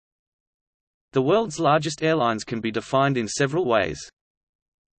The world's largest airlines can be defined in several ways.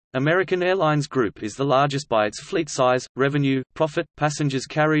 American Airlines Group is the largest by its fleet size, revenue, profit, passengers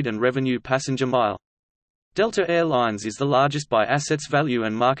carried and revenue passenger mile. Delta Air Lines is the largest by assets value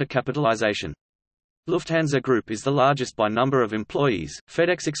and market capitalization. Lufthansa Group is the largest by number of employees,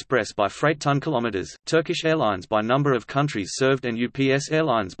 FedEx Express by freight ton kilometers, Turkish Airlines by number of countries served and UPS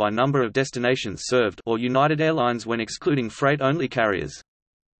Airlines by number of destinations served, or United Airlines when excluding freight-only carriers.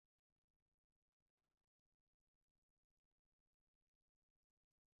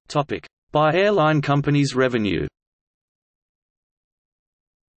 By airline companies' revenue.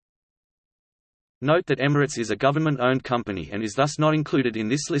 Note that Emirates is a government-owned company and is thus not included in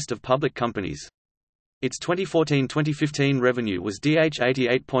this list of public companies. Its 2014-2015 revenue was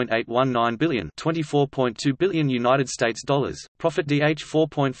 $88.819 billion, $24.2 billion United States dollars, profit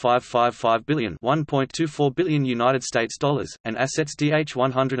 $4.555 billion, $1.24 billion United States dollars, and assets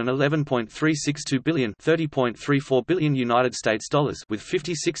 $111.362 billion, $30.34 billion United States dollars, with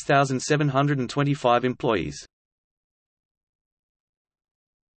 56,725 employees.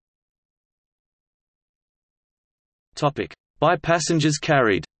 Topic: By passengers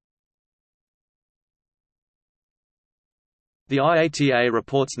carried. The IATA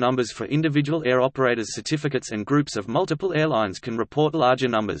reports numbers for individual air operators' certificates, and groups of multiple airlines can report larger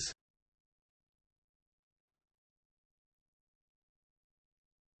numbers.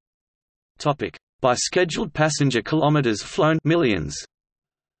 Topic: By scheduled passenger kilometers flown, millions.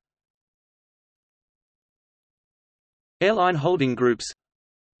 Airline holding groups.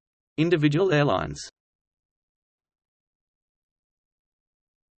 Individual airlines.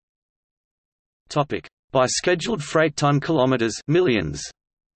 Topic: By scheduled freight ton kilometers, millions.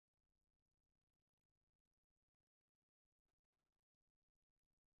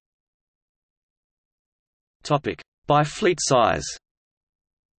 Topic: By fleet size.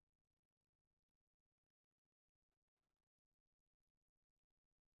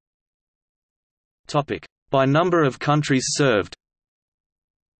 Topic: By number of countries served.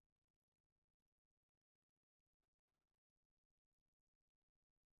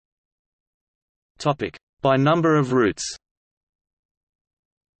 Topic: By number of routes.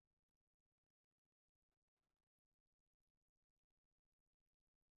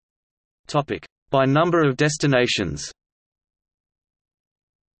 Topic: By number of destinations.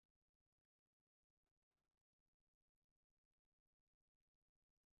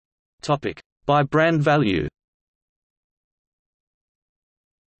 Topic: By brand value.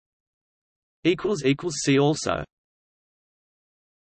 See also